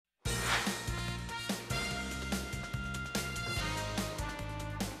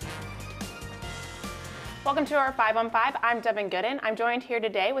Welcome to our 5 on 5. I'm Devin Gooden. I'm joined here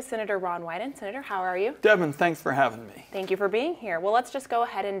today with Senator Ron Wyden. Senator, how are you? Devin, thanks for having me. Thank you for being here. Well, let's just go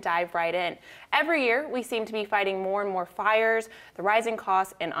ahead and dive right in. Every year, we seem to be fighting more and more fires. The rising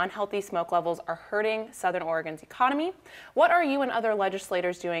costs and unhealthy smoke levels are hurting Southern Oregon's economy. What are you and other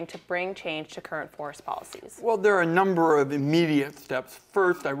legislators doing to bring change to current forest policies? Well, there are a number of immediate steps.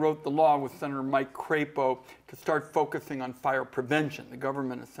 First, I wrote the law with Senator Mike Crapo to start focusing on fire prevention. The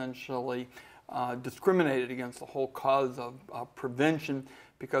government essentially discriminated against the whole cause of prevention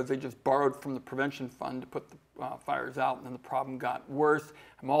because they just borrowed from the prevention fund to put the fires out, and then the problem got worse.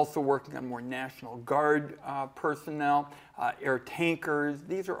 I'm also working on more National Guard personnel, air tankers.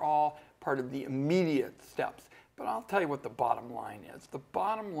 These are all part of the immediate steps. But I'll tell you what the bottom line is. The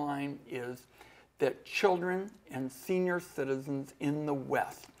bottom line is that children and senior citizens in the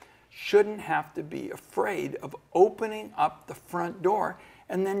West shouldn't have to be afraid of opening up the front door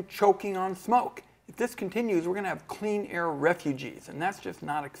and then choking on smoke. If this continues, we're going to have clean air refugees, and that's just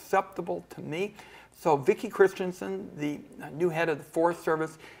not acceptable to me. So Vicki Christensen, the new head of the Forest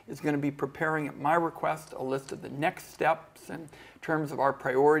Service, is going to be preparing, at my request, a list of the next steps in terms of our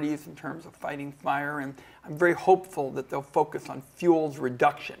priorities, in terms of fighting fire. And I'm very hopeful that they'll focus on fuels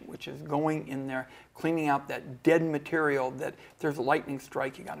reduction, which is going in there, cleaning out that dead material that if there's a lightning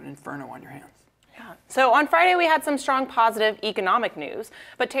strike, you got an inferno on your hands. Yeah. So on Friday, we had some strong positive economic news,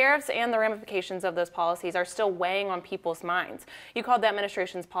 but tariffs and the ramifications of those policies are still weighing on people's minds. You called the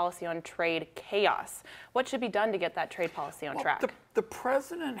administration's policy on trade chaos. What should be done to get that trade policy on track? The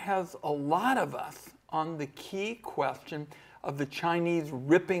president has a lot of us on the key question of the Chinese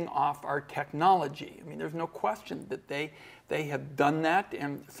ripping off our technology. I mean, there's no question that they have done that,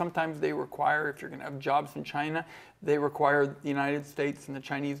 and sometimes they require, if you're going to have jobs in China, they require the United States and the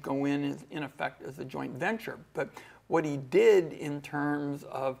Chinese go in effect as a joint venture. But what he did in terms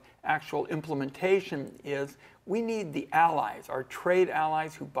of actual implementation is we need the allies, our trade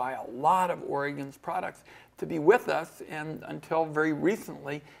allies who buy a lot of Oregon's products, to be with us, and until very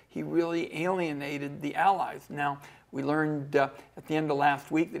recently, he really alienated the allies. Now, we learned at the end of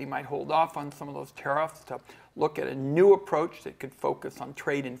last week that he might hold off on some of those tariffs to look at a new approach that could focus on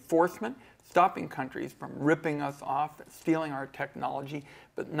trade enforcement, stopping countries from ripping us off, stealing our technology,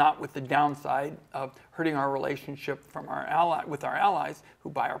 but not with the downside of hurting our relationship with our allies who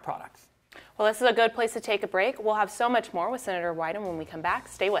buy our products. Well, this is a good place to take a break. We'll have so much more with Senator Wyden when we come back.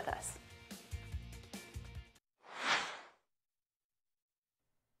 Stay with us.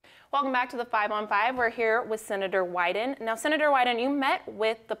 Welcome back to the 5 on 5. We're here with Senator Wyden. Now, Senator Wyden, you met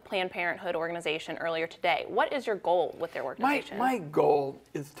with the Planned Parenthood organization earlier today. What is your goal with their organization? My goal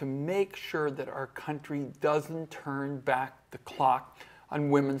is to make sure that our country doesn't turn back the clock on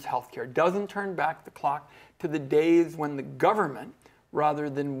women's health care, doesn't turn back the clock to the days when the government, rather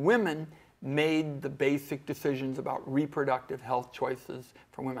than women, made the basic decisions about reproductive health choices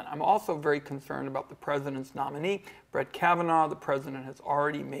for women. I'm also very concerned about the president's nominee, Brett Kavanaugh. The president has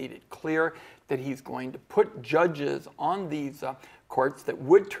already made it clear that he's going to put judges on these courts that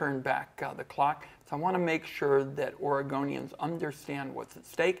would turn back the clock. So I want to make sure that Oregonians understand what's at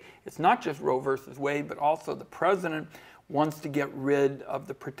stake. It's not just Roe versus Wade, but also the president wants to get rid of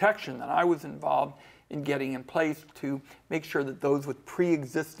the protection that I was involved in getting in place to make sure that those with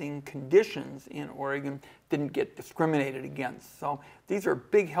pre-existing conditions in Oregon didn't get discriminated against. So these are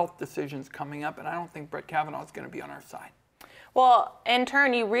big health decisions coming up, and I don't think Brett Kavanaugh is going to be on our side. Well, in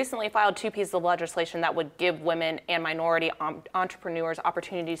turn, you recently filed 2 pieces of legislation that would give women and minority entrepreneurs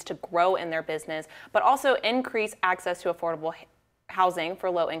opportunities to grow in their business, but also increase access to affordable housing for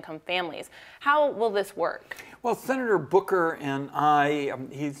low-income families. How will this work? Well, Senator Booker and I,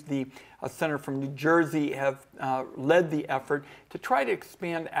 he's the senator from New Jersey, have led the effort to try to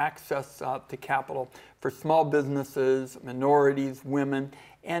expand access to capital for small businesses, minorities, women.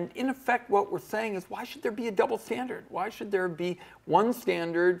 And in effect, what we're saying is, why should there be a double standard? Why should there be one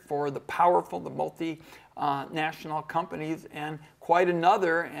standard for the powerful, the multinational companies, and quite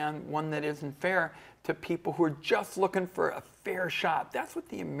another, and one that isn't fair, to people who are just looking for a fair shot? That's what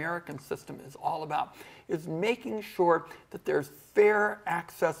the American system is all about, is making sure that there's fair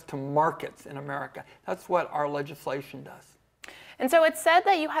access to markets in America. That's what our legislation does. And so it's said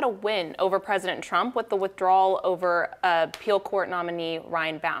that you had a win over President Trump with the withdrawal over appeal court nominee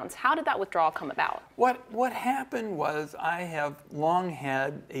Ryan Bounds. How did that withdrawal come about? What happened was, I have long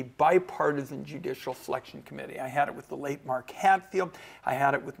had a bipartisan judicial selection committee. I had it with the late Mark Hatfield. I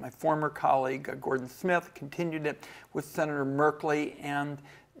had it with my former colleague Gordon Smith, continued it with Senator Merkley, and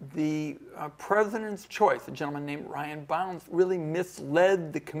the president's choice, a gentleman named Ryan Bounds, really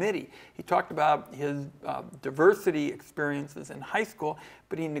misled the committee. He talked about his diversity experiences in high school,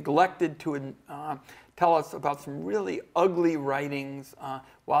 but he neglected to tell us about some really ugly writings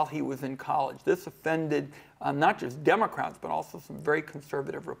while he was in college. This offended not just Democrats, but also some very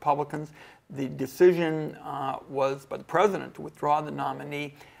conservative Republicans. The decision was by the president to withdraw the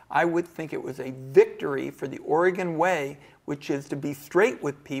nominee. I would think it was a victory for the Oregon way, which is to be straight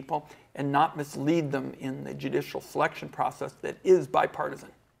with people and not mislead them in the judicial selection process that is bipartisan.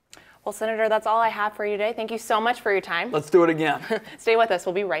 Well, Senator, that's all I have for you today. Thank you so much for your time. Let's do it again. Stay with us.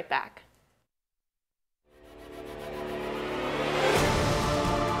 We'll be right back.